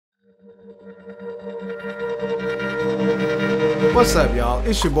What's up, y'all?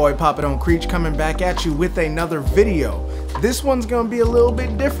 It's your boy Papa Don't Creech coming back at you with another video. This one's gonna be a little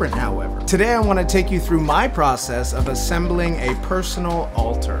bit different, however. Today I want to take you through my process of assembling a personal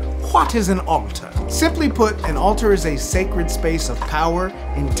altar. What is an altar? Simply put, an altar is a sacred space of power,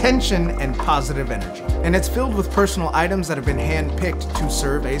 intention, and positive energy. And it's filled with personal items that have been hand-picked to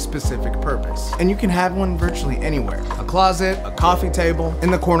serve a specific purpose. And you can have one virtually anywhere. A closet, a coffee table,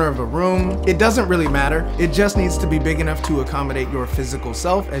 in the corner of a room. It doesn't really matter. It just needs to be big enough to accommodate your physical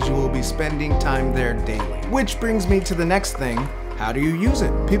self, as you will be spending time there daily. Which brings me to the next thing. How do you use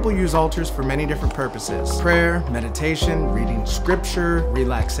it? People use altars for many different purposes. Prayer, meditation, reading scripture,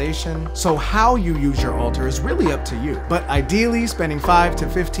 relaxation. So how you use your altar is really up to you. But ideally, spending 5 to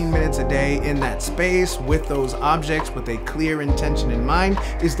 15 minutes a day in that space with those objects with a clear intention in mind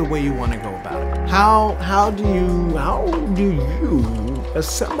is the way you want to go about it. How do you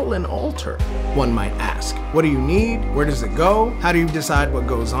assemble an altar? One might ask. What do you need? Where does it go? How do you decide what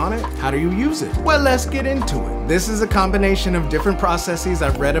goes on it? How do you use it? Well, let's get into it. This is a combination of different processes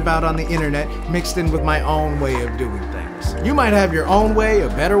I've read about on the internet mixed in with my own way of doing things. You might have your own way, a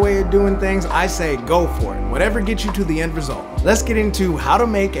better way of doing things. I say go for it. Whatever gets you to the end result. Let's get into how to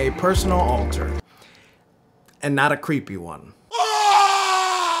make a personal altar. And not a creepy one.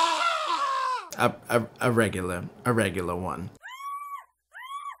 A regular one.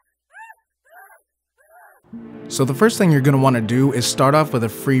 So the first thing you're going to want to do is start off with a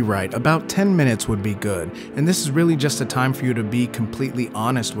free write. About 10 minutes would be good. And this is really just a time for you to be completely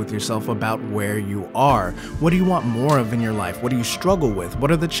honest with yourself about where you are. What do you want more of in your life? What do you struggle with? What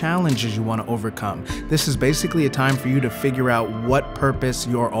are the challenges you want to overcome? This is basically a time for you to figure out what purpose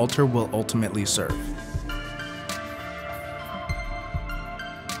your altar will ultimately serve.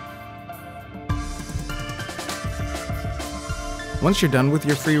 Once you're done with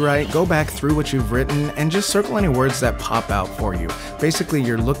your free write, go back through what you've written and just circle any words that pop out for you. Basically,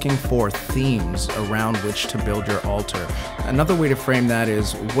 you're looking for themes around which to build your altar. Another way to frame that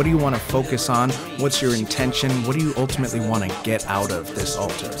is, what do you want to focus on? What's your intention? What do you ultimately want to get out of this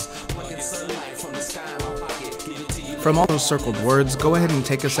altar? From all those circled words, go ahead and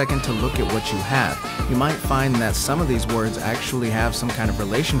take a second to look at what you have. You might find that some of these words actually have some kind of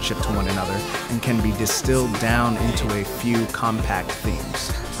relationship to one another and can be distilled down into a few compact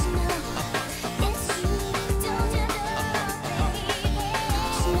themes.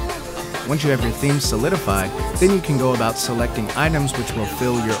 Once you have your theme solidified, then you can go about selecting items which will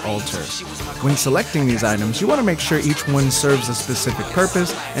fill your altar. When selecting these items, you want to make sure each one serves a specific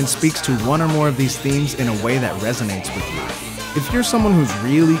purpose and speaks to one or more of these themes in a way that resonates with you. If you're someone who's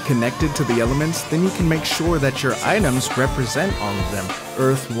really connected to the elements, then you can make sure that your items represent all of them: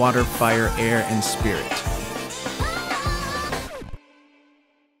 earth, water, fire, air, and spirit.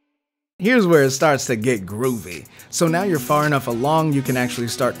 Here's where it starts to get groovy. So now you're far enough along, you can actually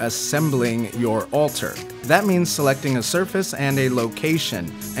start assembling your altar. That means selecting a surface and a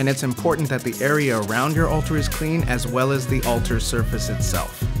location, and it's important that the area around your altar is clean as well as the altar surface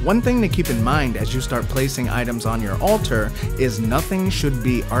itself. One thing to keep in mind as you start placing items on your altar is nothing should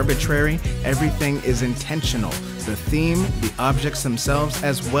be arbitrary, everything is intentional. The theme, the objects themselves,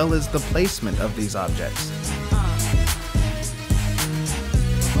 as well as the placement of these objects.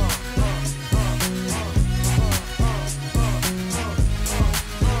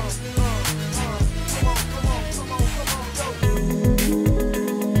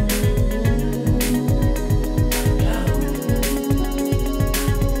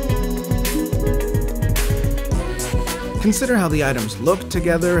 Consider how the items look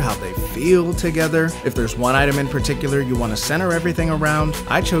together, how they feel together. If there's one item in particular you want to center everything around,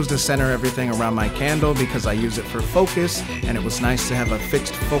 I chose to center everything around my candle because I use it for focus, and it was nice to have a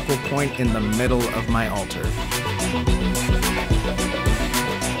fixed focal point in the middle of my altar.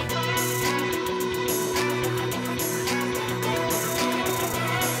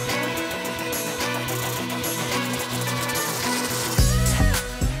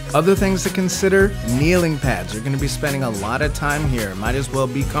 Other things to consider: kneeling pads. You're going to be spending a lot of time here. Might as well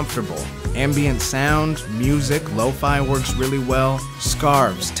be comfortable. Ambient sound, music, lo-fi works really well.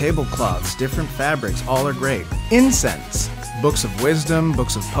 Scarves, tablecloths, different fabrics, all are great. Incense, books of wisdom,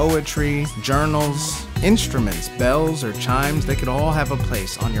 books of poetry, journals, instruments, bells or chimes, they could all have a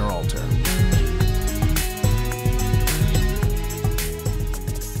place on your altar.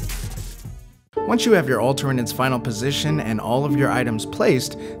 Once you have your altar in its final position and all of your items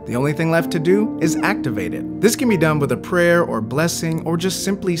placed, the only thing left to do is activate it. This can be done with a prayer or blessing, or just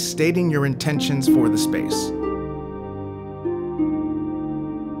simply stating your intentions for the space.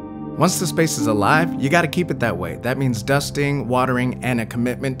 Once the space is alive, you gotta keep it that way. That means dusting, watering, and a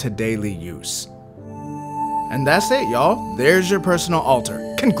commitment to daily use. And that's it, y'all. There's your personal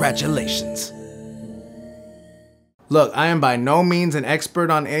altar. Congratulations. Look, I am by no means an expert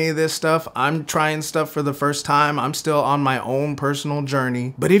on any of this stuff. I'm trying stuff for the first time. I'm still on my own personal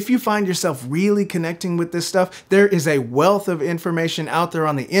journey. But if you find yourself really connecting with this stuff, there is a wealth of information out there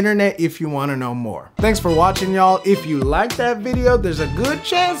on the internet if you want to know more. Thanks for watching, y'all. If you liked that video, there's a good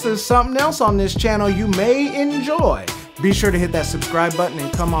chance there's something else on this channel you may enjoy. Be sure to hit that subscribe button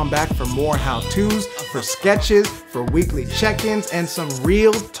and come on back for more how-tos, for sketches, for weekly check-ins, and some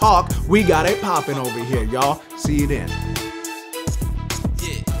real talk. We got it popping over here, y'all. See you then.